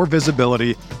jobs more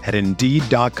visibility at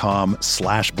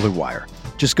Indeed.com/Blue Wire.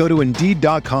 Just go to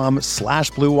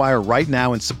Indeed.com/Blue Wire right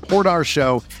now and support our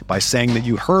show by saying that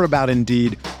you heard about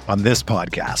Indeed on this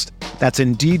podcast. That's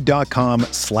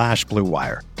Indeed.com/Blue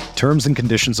Wire. Terms and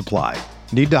conditions apply.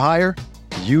 Need to hire?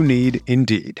 You need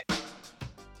Indeed.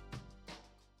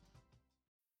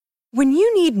 When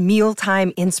you need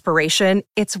mealtime inspiration,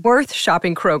 it's worth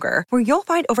shopping Kroger, where you'll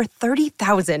find over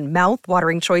 30,000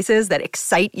 mouth-watering choices that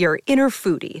excite your inner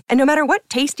foodie. And no matter what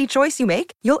tasty choice you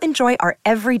make, you'll enjoy our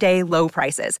everyday low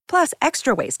prices, plus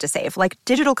extra ways to save, like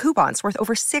digital coupons worth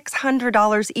over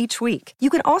 $600 each week. You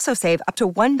can also save up to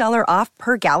 $1 off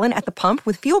per gallon at the pump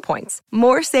with fuel points.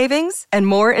 More savings and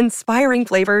more inspiring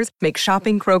flavors make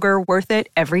shopping Kroger worth it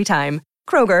every time.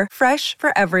 Kroger, fresh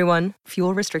for everyone.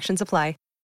 Fuel restrictions apply.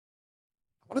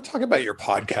 I want to talk about your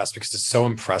podcast because it's so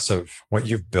impressive what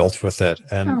you've built with it.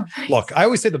 And nice. Look, I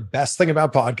always say the best thing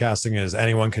about podcasting is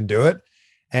anyone can do it.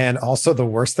 And also the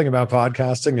worst thing about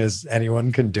podcasting is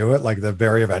anyone can do it. Like the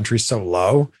barrier of entry is so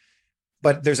low.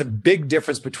 But there's a big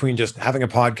difference between just having a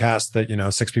podcast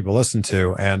that, 6 people listen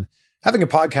to and having a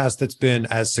podcast that's been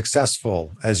as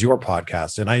successful as your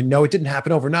podcast. And I know it didn't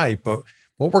happen overnight, but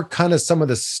what were kind of some of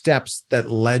the steps that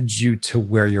led you to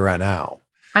where you're at now?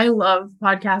 I love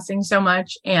podcasting so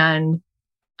much. And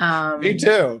Me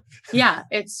too. yeah,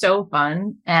 it's so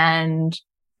fun. And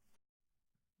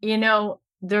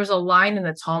There's a line in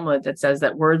the Talmud that says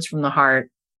that words from the heart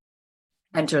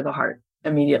enter the heart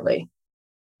immediately.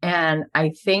 And I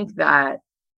think that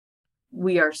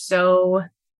we are so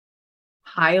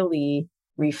highly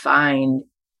refined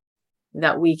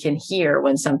that we can hear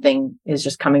when something is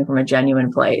just coming from a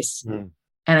genuine place.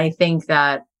 And I think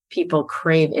that people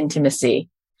crave intimacy.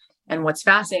 And what's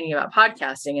fascinating about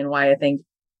podcasting and why I think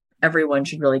everyone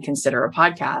should really consider a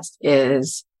podcast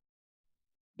is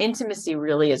intimacy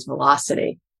really is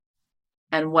velocity.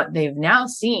 And what they've now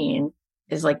seen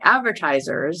is like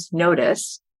advertisers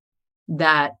notice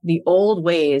that the old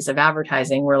ways of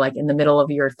advertising were like in the middle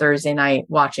of your Thursday night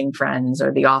watching Friends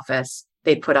or The Office,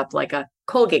 they'd put up like a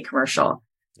Colgate commercial.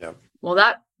 Yep. Well,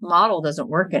 that model doesn't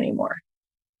work anymore.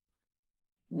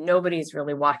 Nobody's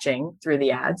really watching through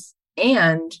the ads.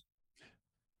 And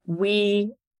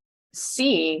we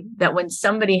see that when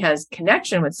somebody has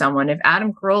connection with someone, if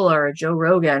Adam Carolla or Joe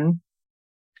Rogan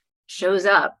shows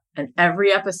up and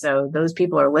every episode, those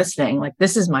people are listening, like,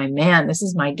 this is my man, this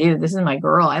is my dude, this is my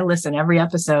girl. I listen every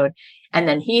episode. And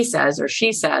then he says, or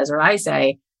she says, or I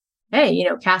say, hey,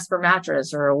 Casper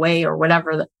mattress or Away or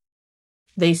whatever,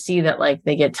 they see that like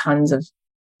they get tons of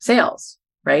sales,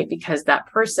 right? Because that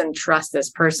person trusts this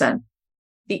person.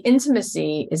 The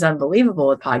intimacy is unbelievable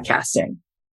with podcasting.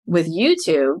 With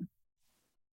YouTube,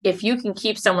 if you can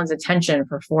keep someone's attention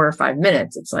for 4 or 5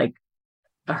 minutes, it's like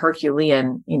a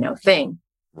Herculean, thing.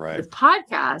 Right. With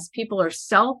podcasts, people are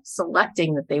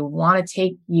self-selecting that they want to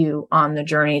take you on the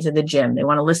journey to the gym. They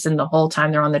want to listen the whole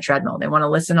time they're on the treadmill. They want to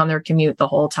listen on their commute the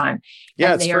whole time.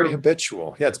 Yeah, it's very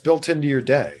habitual. Yeah, it's built into your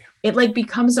day. It like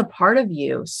becomes a part of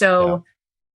you. So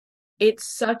it's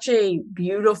such a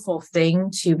beautiful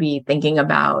thing to be thinking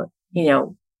about,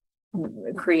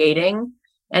 creating.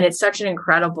 And it's such an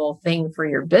incredible thing for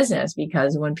your business,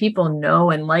 because when people know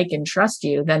and like and trust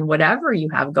you, then whatever you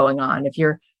have going on, if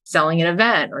you're selling an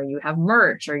event or you have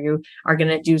merch or you are going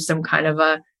to do some kind of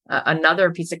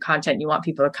another piece of content, you want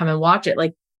people to come and watch it,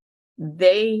 like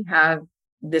they have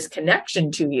this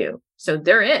connection to you. So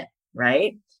they're in,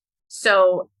 right?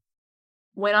 So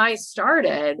when I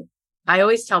started, I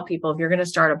always tell people, if you're going to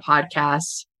start a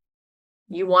podcast,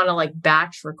 you want to like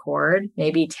batch record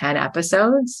maybe 10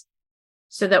 episodes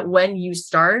so that when you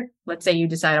start, let's say you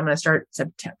decide I'm going to start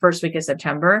first week of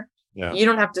September, you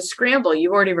don't have to scramble.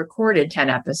 You've already recorded 10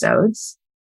 episodes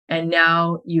and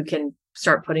now you can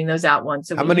start putting those out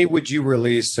once a week. How many would you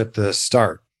release at the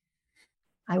start?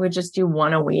 I would just do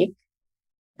one a week.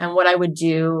 And what I would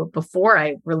do before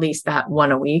I release that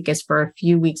one a week is for a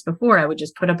few weeks before, I would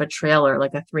just put up a trailer,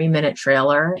 like a 3-minute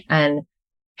trailer. And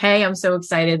hey, I'm so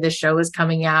excited. This show is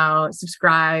coming out.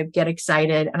 Subscribe, get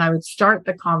excited. And I would start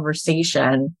the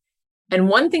conversation. And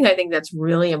one thing I think that's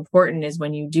really important is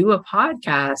when you do a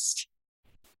podcast,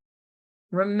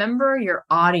 remember your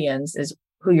audience is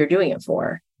who you're doing it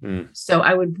for. So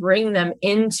I would bring them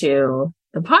into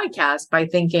the podcast by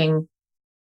thinking,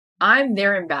 I'm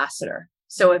their ambassador.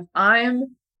 So if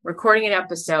I'm recording an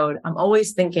episode, I'm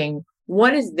always thinking,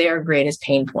 what is their greatest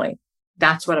pain point?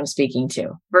 That's what I'm speaking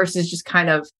to, versus just kind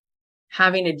of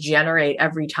having to generate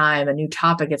every time a new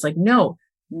topic. It's like, no,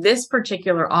 this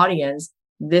particular audience,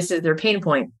 this is their pain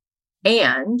point.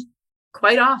 And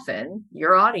quite often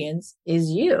your audience is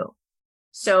you.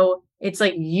 So it's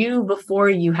like you before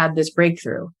you had this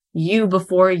breakthrough, you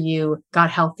before you got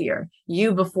healthier,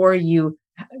 you before you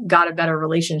got a better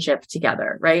relationship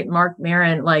together, right? Mark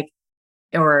Maron,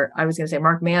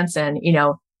 Mark Manson,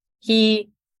 he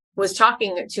was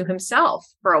talking to himself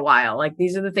for a while. Like,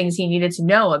 these are the things he needed to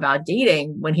know about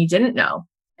dating when he didn't know.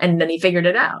 And then he figured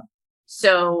it out.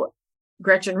 So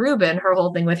Gretchen Rubin, her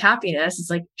whole thing with happiness, it's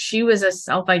like she was a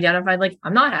self-identified, like,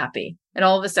 I'm not happy. And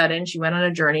all of a sudden she went on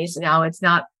a journey. So now it's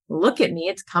not look at me,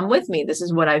 it's come with me. This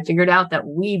is what I figured out that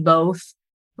we both,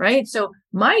 right? So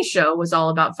my show was all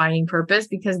about finding purpose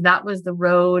because that was the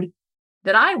road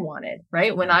that I wanted,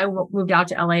 right? When I moved out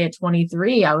to LA at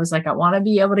 23, I was like, I want to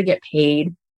be able to get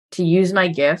paid to use my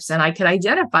gifts. And I could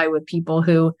identify with people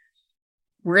who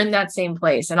were in that same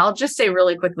place. And I'll just say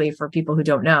really quickly for people who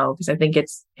don't know, because I think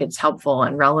it's helpful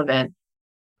and relevant.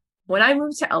 When I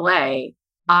moved to LA,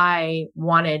 I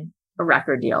wanted a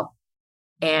record deal.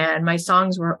 And my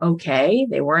songs were okay.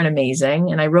 They weren't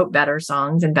amazing. And I wrote better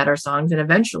songs. And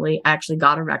eventually I actually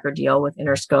got a record deal with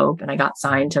Interscope and I got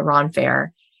signed to Ron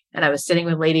Fair. And I was sitting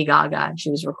with Lady Gaga and she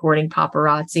was recording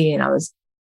Paparazzi. And I was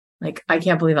like, I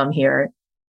can't believe I'm here.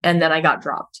 And then I got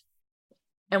dropped.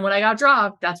 And when I got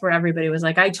dropped, that's where everybody was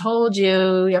like, I told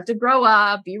you, you have to grow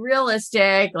up, be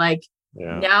realistic. Like,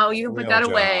 now you can put that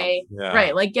away. Yeah.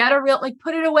 Right. Like,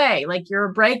 put it away. Like, you're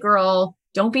a bright girl.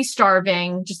 Don't be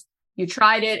starving. You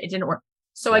tried it. It didn't work.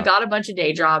 So I got a bunch of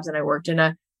day jobs and I worked in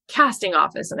a casting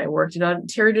office and I worked at an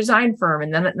interior design firm.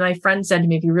 And then my friend said to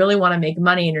me, if you really want to make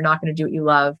money and you're not going to do what you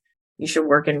love, you should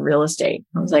work in real estate.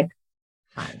 I was like,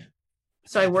 fine.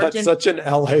 So I worked That's such an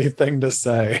LA thing to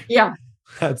say. Yeah.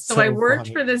 That's so I worked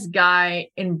for this guy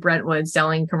in Brentwood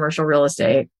selling commercial real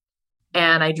estate.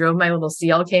 And I drove my little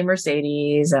CLK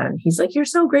Mercedes and he's like, you're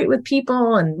so great with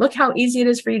people and look how easy it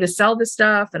is for you to sell this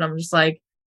stuff. And I'm just like,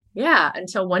 yeah,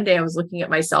 until one day I was looking at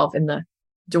myself in the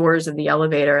doors of the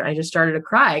elevator and I just started to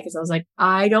cry because I was like,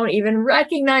 I don't even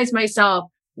recognize myself.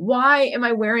 Why am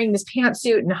I wearing this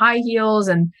pantsuit and high heels?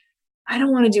 And I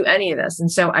don't want to do any of this. And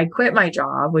so I quit my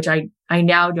job, which I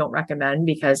now don't recommend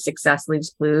because success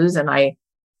leaves clues. And I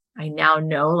now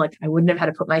know like I wouldn't have had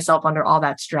to put myself under all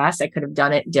that stress. I could have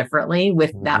done it differently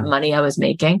with that money I was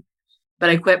making. But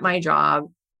I quit my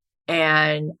job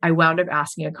and I wound up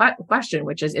asking a question,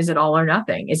 which is it all or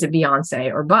nothing? Is it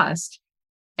Beyonce or bust?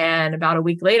 And about a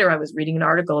week later, I was reading an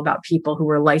article about people who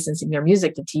were licensing their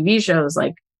music to TV shows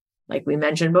like we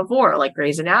mentioned before, like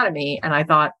Grey's Anatomy. And I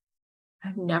thought,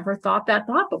 I've never thought that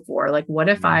thought before. Like, what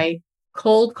if I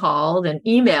cold called and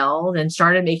emailed and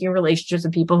started making relationships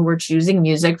with people who were choosing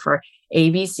music for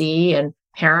ABC and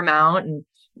Paramount and,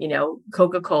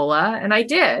 Coca-Cola. And I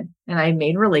did. And I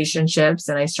made relationships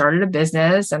and I started a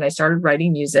business and I started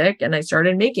writing music and I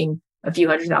started making a few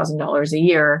 $100,000 a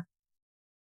year.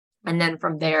 And then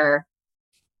from there,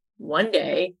 one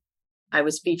day I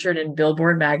was featured in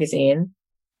Billboard magazine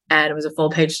and it was a full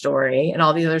page story. And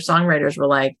all the other songwriters were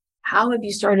like, how have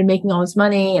you started making all this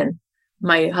money? And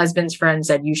my husband's friend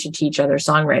said, you should teach other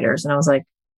songwriters. And I was like,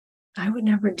 I would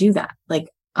never do that. Like,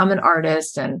 I'm an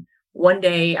artist and one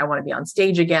day I want to be on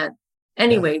stage again.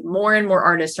 Anyway, more and more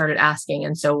artists started asking.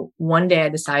 And so one day I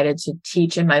decided to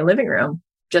teach in my living room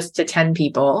just to 10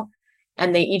 people.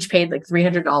 And they each paid like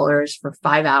 $300 for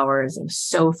 5 hours. It was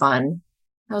so fun.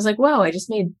 I was like, whoa, I just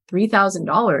made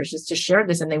 $3,000 just to share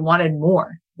this. And they wanted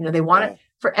more. They wanted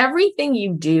for everything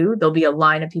you do, there'll be a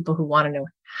line of people who want to know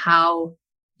how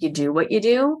you do what you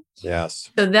do. Yes.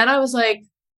 So then I was like,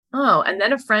 oh, and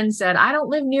then a friend said, I don't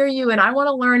live near you and I want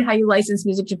to learn how you license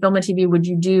music to film and TV. Would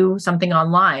you do something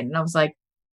online? And I was like,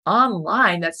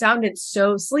 online? That sounded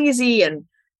so sleazy and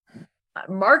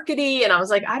markety. And I was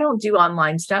like, I don't do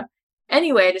online stuff.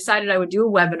 Anyway, I decided I would do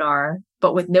a webinar,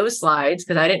 but with no slides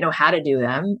because I didn't know how to do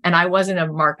them. And I wasn't a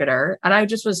marketer. And I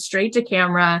just was straight to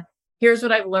camera. Here's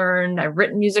what I've learned. I've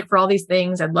written music for all these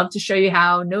things. I'd love to show you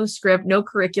how. No script, no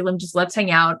curriculum. Just let's hang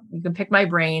out. You can pick my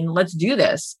brain. Let's do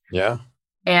this. Yeah.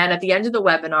 And at the end of the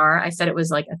webinar, I said it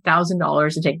was like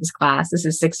 $1,000 to take this class. This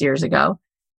is 6 years ago.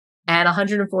 And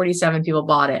 147 people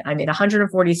bought it. I made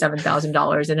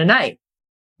 $147,000 in a night.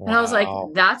 Wow. And I was like,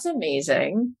 that's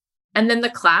amazing. And then the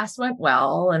class went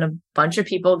well and a bunch of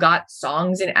people got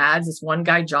songs and ads. This one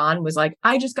guy, John, was like,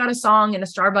 I just got a song in a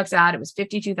Starbucks ad. It was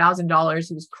 $52,000.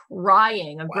 He was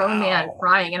crying, a grown man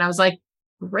crying. And I was like,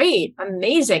 great,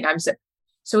 amazing.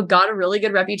 So it got a really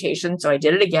good reputation. So I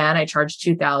did it again. I charged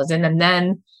 $2,000. And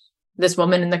then this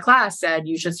woman in the class said,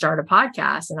 you should start a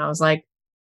podcast. And I was like,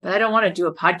 but I don't want to do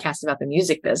a podcast about the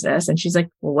music business. And she's like,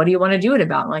 well, what do you want to do it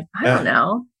about? I'm like, I don't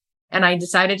know. And I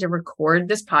decided to record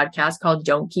this podcast called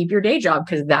Don't Keep Your Day Job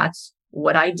because that's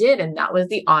what I did. And that was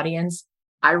the audience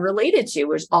I related to,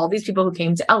 was all these people who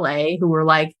came to LA who were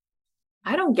like,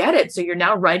 I don't get it. So you're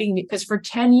now writing, because for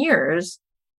 10 years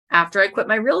after I quit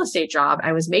my real estate job,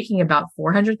 I was making about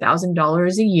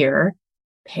 $400,000 a year,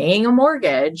 paying a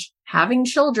mortgage, having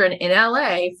children in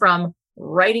LA from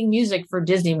writing music for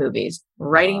Disney movies,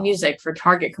 writing music for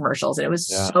Target commercials. And it was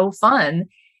so fun.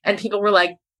 And people were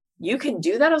like, you can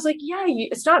do that? I was like, yeah,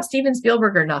 it's not Steven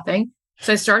Spielberg or nothing.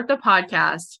 So I started the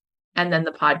podcast and then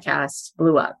the podcast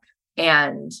blew up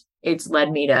and it's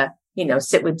led me to,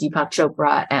 sit with Deepak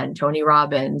Chopra and Tony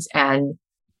Robbins and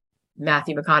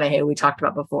Matthew McConaughey, who we talked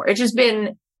about before. It's just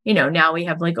been, now we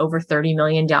have like over 30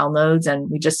 million downloads and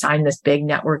we just signed this big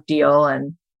network deal.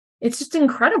 And it's just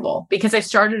incredible because I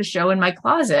started a show in my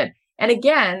closet. And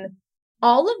again,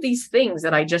 all of these things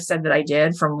that I just said that I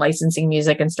did, from licensing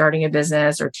music and starting a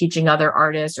business or teaching other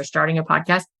artists or starting a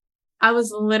podcast, I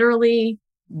was literally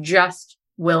just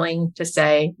willing to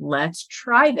say, let's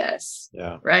try this.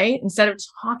 Yeah. Right. Instead of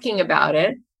talking about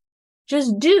it,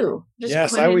 just do.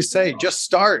 Yes. I always say, just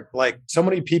start. Like, so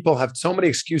many people have so many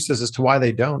excuses as to why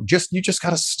they don't. You just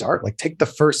got to start, like take the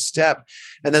first step.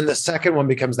 And then the second one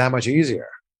becomes that much easier.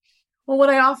 Well, what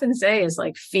I often say is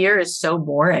like, fear is so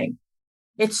boring.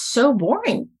 It's so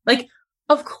boring. Like,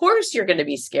 of course you're going to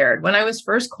be scared. When I was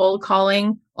first cold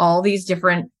calling all these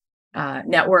different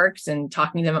networks and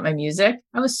talking to them about my music,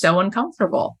 I was so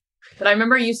uncomfortable. But I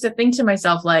remember I used to think to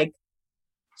myself, like,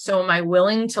 So am I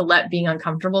willing to let being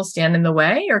uncomfortable stand in the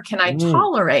way, or can I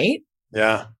tolerate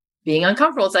being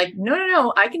uncomfortable? It's like,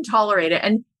 no, I can tolerate it.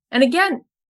 And again,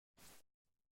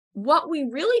 what we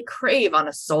really crave on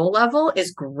a soul level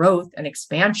is growth and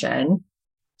expansion.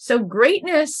 So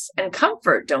greatness and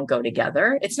comfort don't go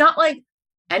together. It's not like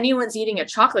anyone's eating a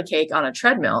chocolate cake on a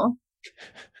treadmill.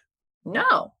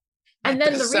 No. And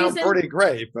then the reason, sound pretty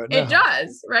great, but no. It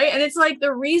does, right? And it's like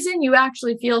the reason you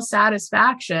actually feel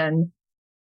satisfaction,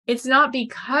 it's not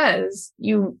because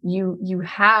you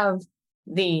have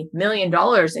the $1 million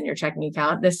in your checking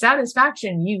account. The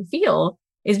satisfaction you feel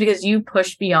is because you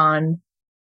pushed beyond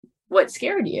what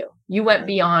scared you. You went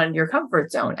beyond your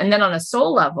comfort zone. And then on a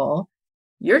soul level,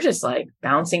 you're just like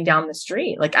bouncing down the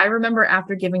street. Like I remember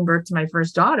after giving birth to my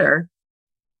first daughter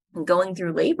and going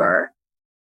through labor,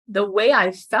 the way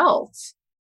I felt,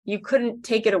 you couldn't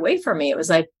take it away from me. It was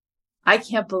like, I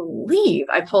can't believe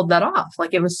I pulled that off.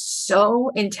 Like it was so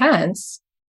intense.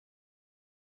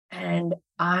 And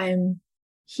I'm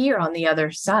here on the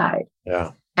other side.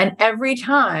 Yeah. And every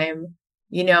time,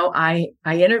 I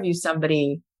interview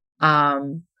somebody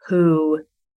who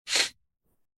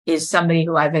is somebody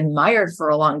who I've admired for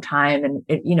a long time. And,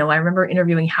 I remember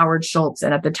interviewing Howard Schultz,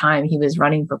 and at the time he was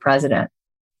running for president.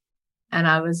 And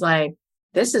I was like,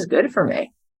 this is good for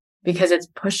me because it's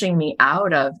pushing me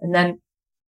out of, and then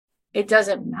it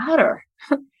doesn't matter.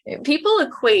 People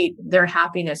equate their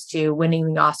happiness to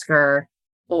winning the Oscar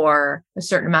or a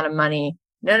certain amount of money.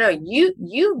 No,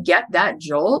 you get that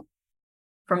jolt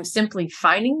from simply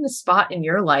finding the spot in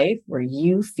your life where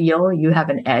you feel you have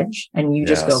an edge and you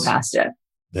just go past it.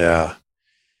 Yeah.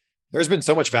 There's been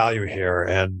so much value here.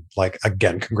 And like,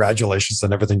 again, congratulations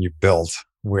on everything you built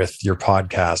with your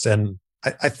podcast. And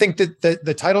I think that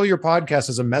the title of your podcast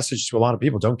is a message to a lot of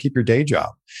people. Don't keep your day job.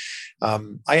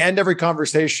 I end every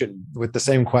conversation with the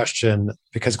same question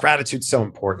because gratitude's so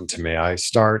important to me. I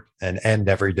start and end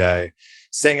every day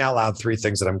saying out loud 3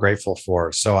 things that I'm grateful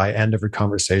for. So I end every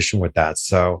conversation with that.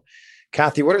 So,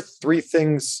 Cathy, what are 3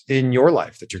 things in your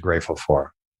life that you're grateful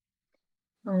for?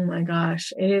 Oh my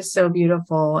gosh, it is so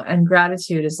beautiful. And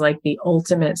gratitude is like the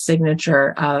ultimate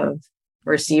signature of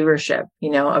receivership,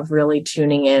 of really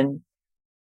tuning in.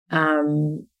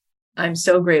 I'm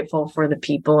so grateful for the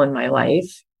people in my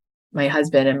life, my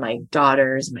husband and my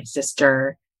daughters, my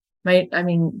sister.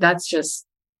 That's just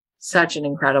such an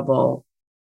incredible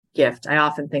gift. I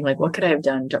often think like, what could I have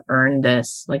done to earn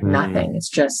this? Like nothing. It's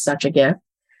just such a gift.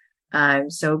 I'm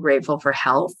so grateful for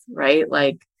health, right?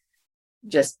 Like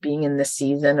just being in this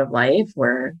season of life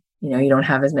where, you don't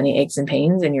have as many aches and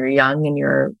pains and you're young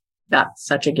and that's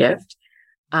such a gift.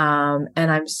 And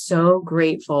I'm so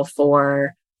grateful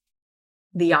for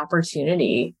the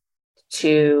opportunity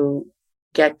to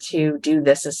get to do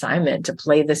this assignment, to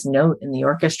play this note in the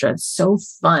orchestra. It's so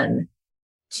fun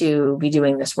to be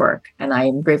doing this work, and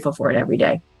I'm grateful for it every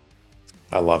day.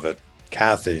 I love it.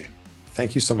 Cathy,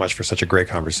 thank you so much for such a great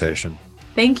conversation.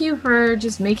 Thank you for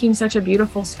just making such a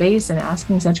beautiful space and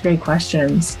asking such great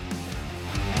questions.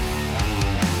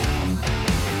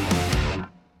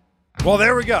 Well,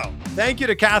 there we go. Thank you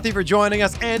to Cathy for joining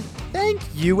us, and thank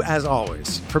you, as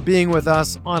always, for being with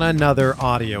us on another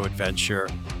audio adventure.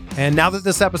 And now that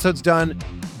this episode's done,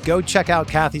 go check out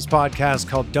Cathy's podcast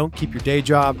called Don't Keep Your Day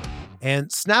Job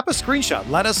and snap a screenshot.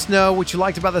 Let us know what you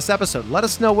liked about this episode. Let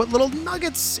us know what little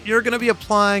nuggets you're going to be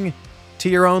applying to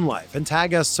your own life and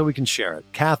tag us so we can share it.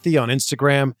 Cathy on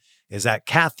Instagram is at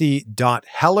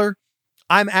Cathy.Heller.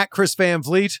 I'm at Chris Van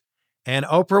Vliet, and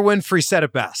Oprah Winfrey said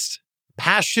it best.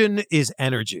 Passion is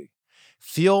energy.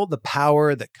 Feel the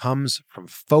power that comes from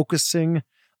focusing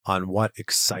on what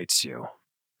excites you.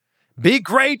 Be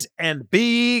great and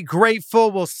be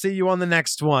grateful. We'll see you on the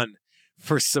next one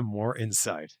for some more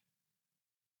insight.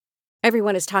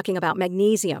 Everyone is talking about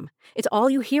magnesium. It's all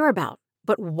you hear about.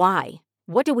 But why?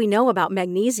 What do we know about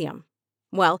magnesium?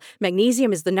 Well,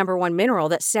 magnesium is the #1 mineral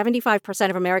that 75%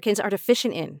 of Americans are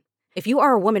deficient in. If you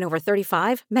are a woman over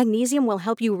 35, magnesium will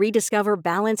help you rediscover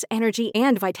balance, energy,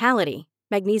 and vitality.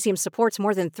 Magnesium supports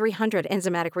more than 300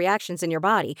 enzymatic reactions in your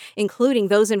body, including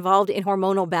those involved in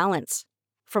hormonal balance.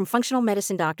 From functional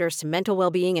medicine doctors to mental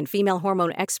well-being and female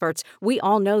hormone experts, we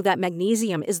all know that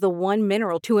magnesium is the one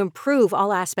mineral to improve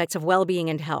all aspects of well-being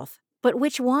and health. But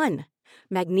which one?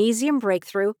 Magnesium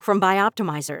Breakthrough from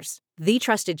Bioptimizers, the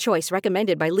trusted choice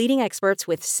recommended by leading experts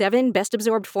with 7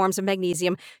 best-absorbed forms of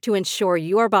magnesium to ensure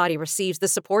your body receives the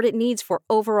support it needs for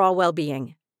overall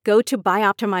well-being. Go to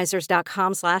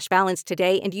bioptimizers.com/balance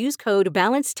today and use code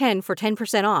BALANCE10 for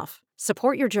 10% off.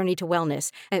 Support your journey to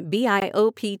wellness at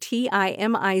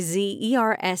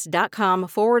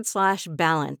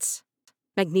bioptimizers.com/balance.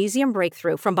 Magnesium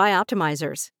Breakthrough from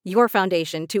Bioptimizers, your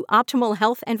foundation to optimal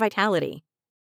health and vitality.